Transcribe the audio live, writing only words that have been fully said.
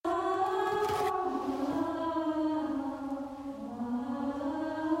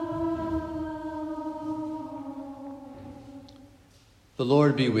The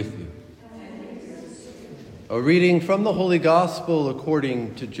Lord be with you. A reading from the Holy Gospel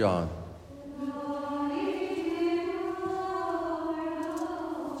according to John.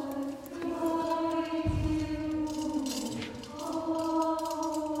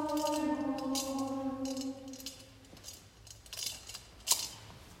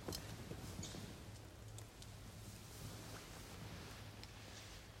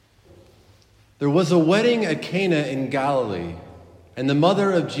 There was a wedding at Cana in Galilee, and the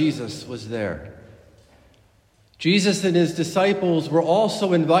mother of Jesus was there. Jesus and his disciples were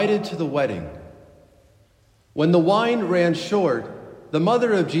also invited to the wedding. When the wine ran short, the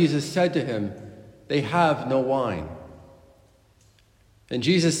mother of Jesus said to him, "They have no wine." And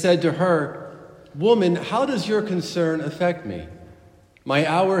Jesus said to her, "Woman, how does your concern affect me? My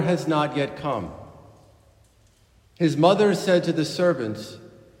hour has not yet come." His mother said to the servants,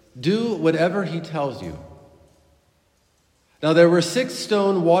 "Do whatever he tells you." Now there were 6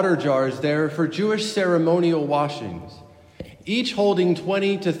 stone water jars there for Jewish ceremonial washings, each holding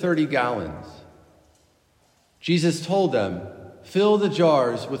 20 to 30 gallons. Jesus told them, "Fill the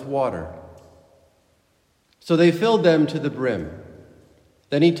jars with water." So they filled them to the brim.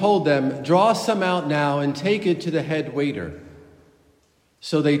 Then he told them, "Draw some out now and take it to the head waiter."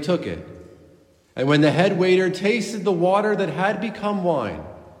 So they took it. And when the head waiter tasted the water that had become wine,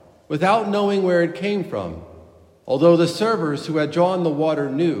 without knowing where it came from, although the servers who had drawn the water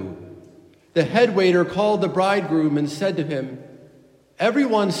knew, the head waiter called the bridegroom and said to him,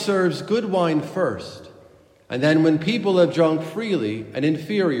 "Everyone serves good wine first, and then when people have drunk freely, an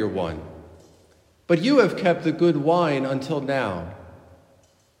inferior one. But you have kept the good wine until now."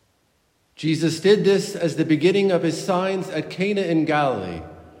 Jesus did this as the beginning of his signs at Cana in Galilee,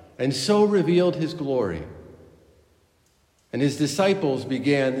 and so revealed his glory. And his disciples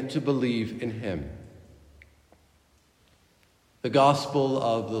began to believe in him. The Gospel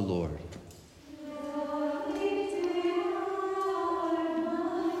of the Lord.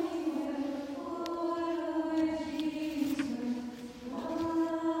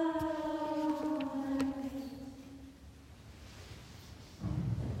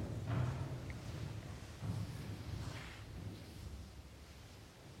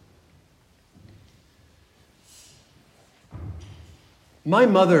 My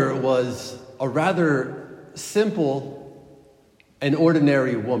mother was a rather simple and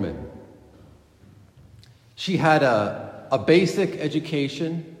ordinary woman. She had a basic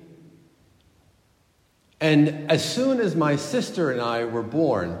education, and as soon as my sister and I were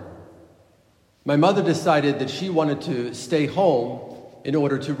born, my mother decided that she wanted to stay home in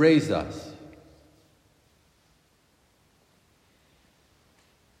order to raise us.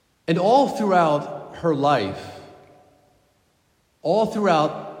 And all throughout her life, all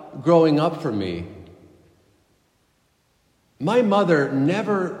throughout growing up for me, my mother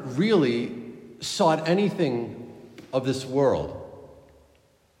never really sought anything of this world.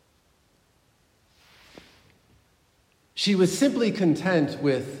 She was simply content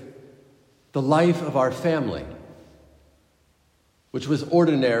with the life of our family, which was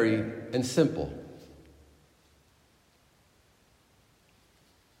ordinary and simple.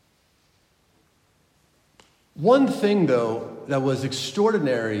 One thing, though, that was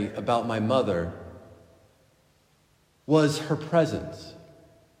extraordinary about my mother was her presence.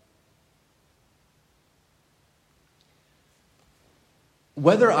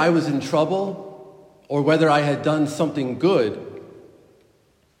 Whether I was in trouble or whether I had done something good,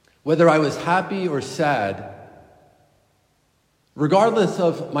 whether I was happy or sad, regardless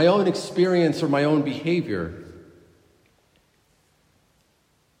of my own experience or my own behavior,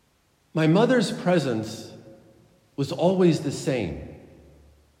 my mother's presence was always the same.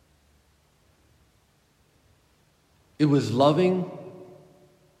 It was loving,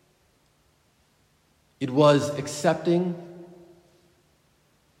 it was accepting,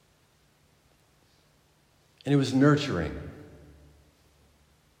 and it was nurturing.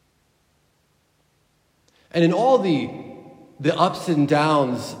 And in all the ups and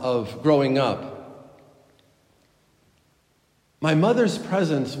downs of growing up, my mother's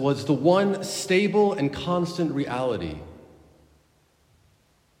presence was the one stable and constant reality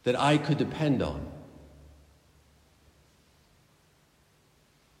that I could depend on.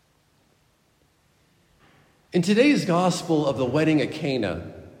 In today's Gospel of the wedding at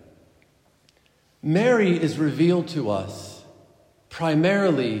Cana, Mary is revealed to us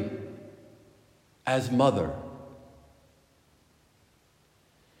primarily as mother.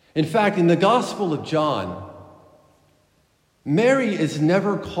 In fact, in the Gospel of John, Mary is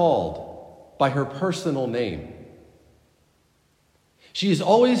never called by her personal name. She is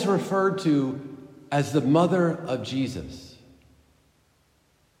always referred to as the mother of Jesus.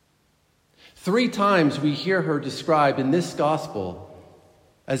 3 times we hear her described in this gospel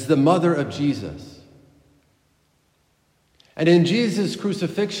as the mother of Jesus. And in Jesus'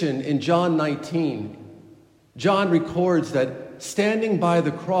 crucifixion in John 19, John records that standing by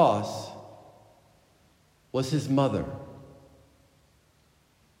the cross was his mother.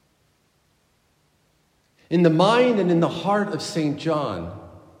 In the mind and in the heart of St. John,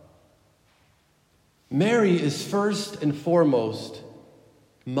 Mary is first and foremost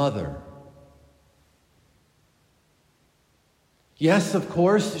mother. Yes, of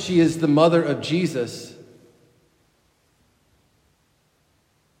course, she is the mother of Jesus,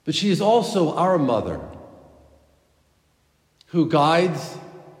 but she is also our mother, who guides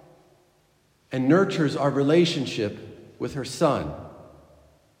and nurtures our relationship with her Son.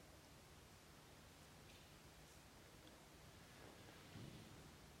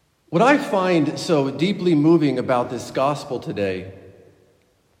 What I find so deeply moving about this gospel today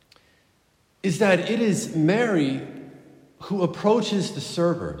is that it is Mary who approaches the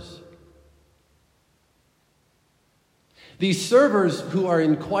servers. These servers who are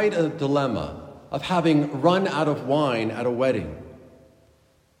in quite a dilemma of having run out of wine at a wedding,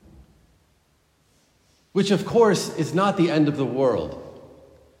 which of course is not the end of the world,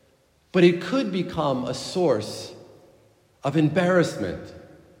 but it could become a source of embarrassment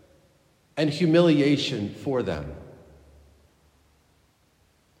and humiliation for them.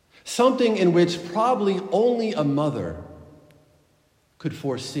 Something in which probably only a mother could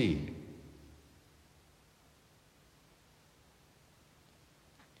foresee.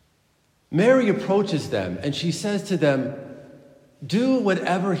 Mary approaches them and she says to them, "Do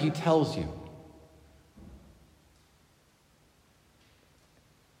whatever he tells you."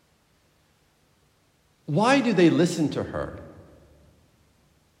 Why do they listen to her?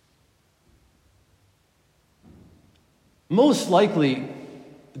 Most likely,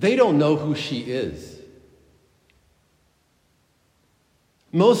 they don't know who she is.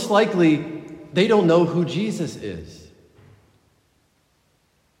 Most likely, they don't know who Jesus is.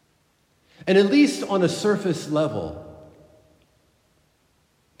 And at least on a surface level,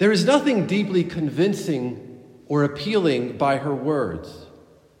 there is nothing deeply convincing or appealing by her words.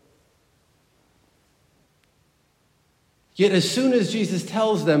 Yet as soon as Jesus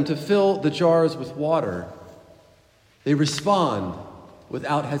tells them to fill the jars with water, they respond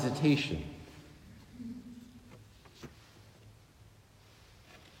without hesitation.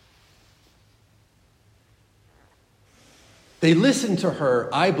 They listen to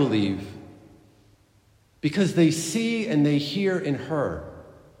her, I believe, because they see and they hear in her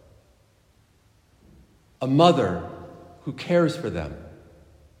a mother who cares for them.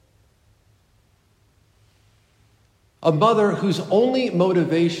 A mother whose only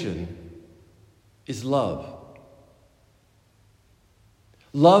motivation is love.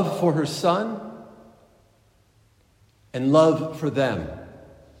 Love for her Son and love for them.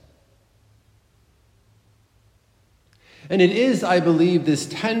 And it is, I believe, this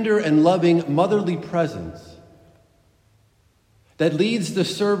tender and loving motherly presence that leads the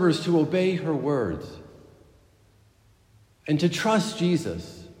servers to obey her words and to trust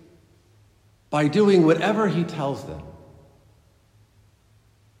Jesus by doing whatever he tells them.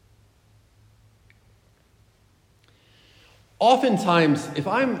 Oftentimes, if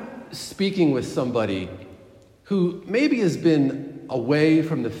I'm speaking with somebody who maybe has been away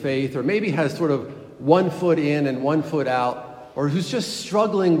from the faith, or maybe has sort of one foot in and one foot out, or who's just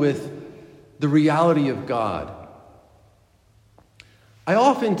struggling with the reality of God, I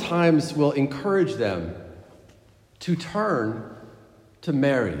oftentimes will encourage them to turn to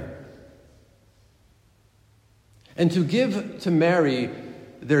Mary and to give to Mary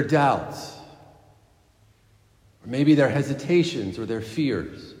their doubts, or maybe their hesitations or their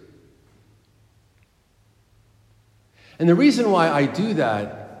fears. And the reason why I do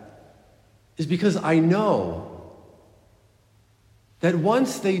that is because I know that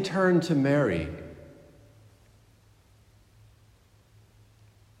once they turn to Mary,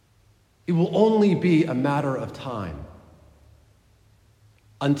 it will only be a matter of time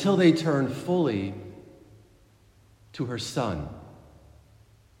until they turn fully to her Son.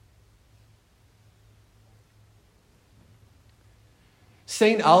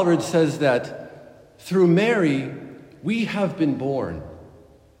 St. Alred says that through Mary, we have been born,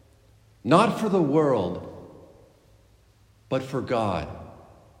 not for the world, but for God.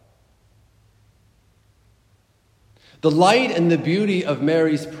 The light and the beauty of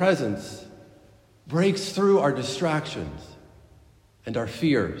Mary's presence breaks through our distractions and our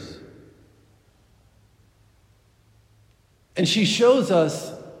fears. And she shows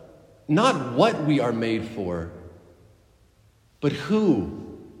us not what we are made for, but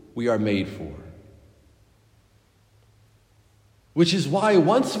who we are made for. Which is why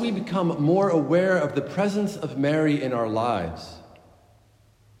once we become more aware of the presence of Mary in our lives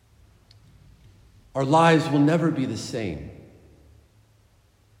will never be the same.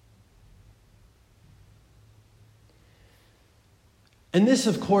 And this,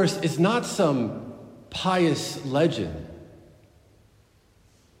 of course, is not some pious legend,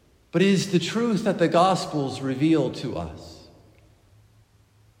 but it is the truth that the Gospels reveal to us.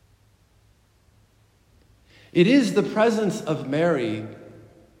 It is the presence of Mary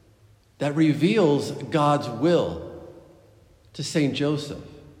that reveals God's will to Saint Joseph.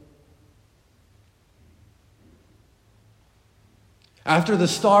 After the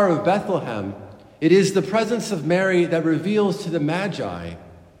Star of Bethlehem, it is the presence of Mary that reveals to the Magi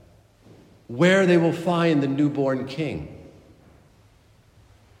where they will find the newborn king.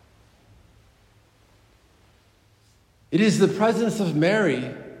 It is the presence of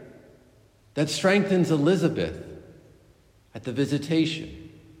Mary that strengthens Elizabeth at the visitation.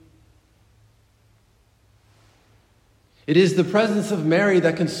 It is the presence of Mary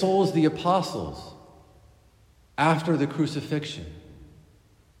that consoles the apostles after the crucifixion.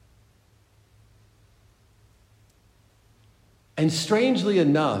 And strangely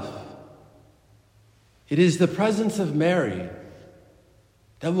enough, it is the presence of Mary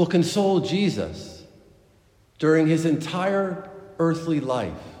that will console Jesus during his entire earthly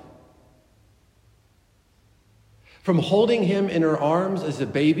life. From holding him in her arms as a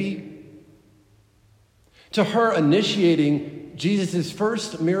baby, to her initiating Jesus'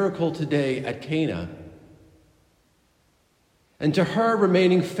 first miracle today at Cana, and to her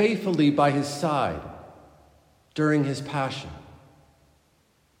remaining faithfully by his side during his passion.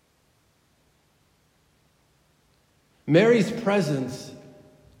 Mary's presence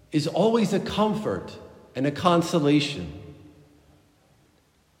is always a comfort and a consolation,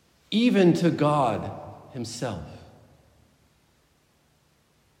 even to God himself.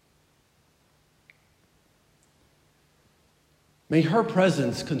 May her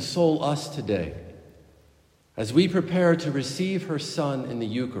presence console us today as we prepare to receive her Son in the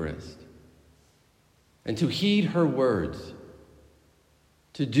Eucharist and to heed her words,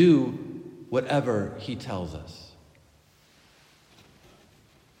 to do whatever he tells us.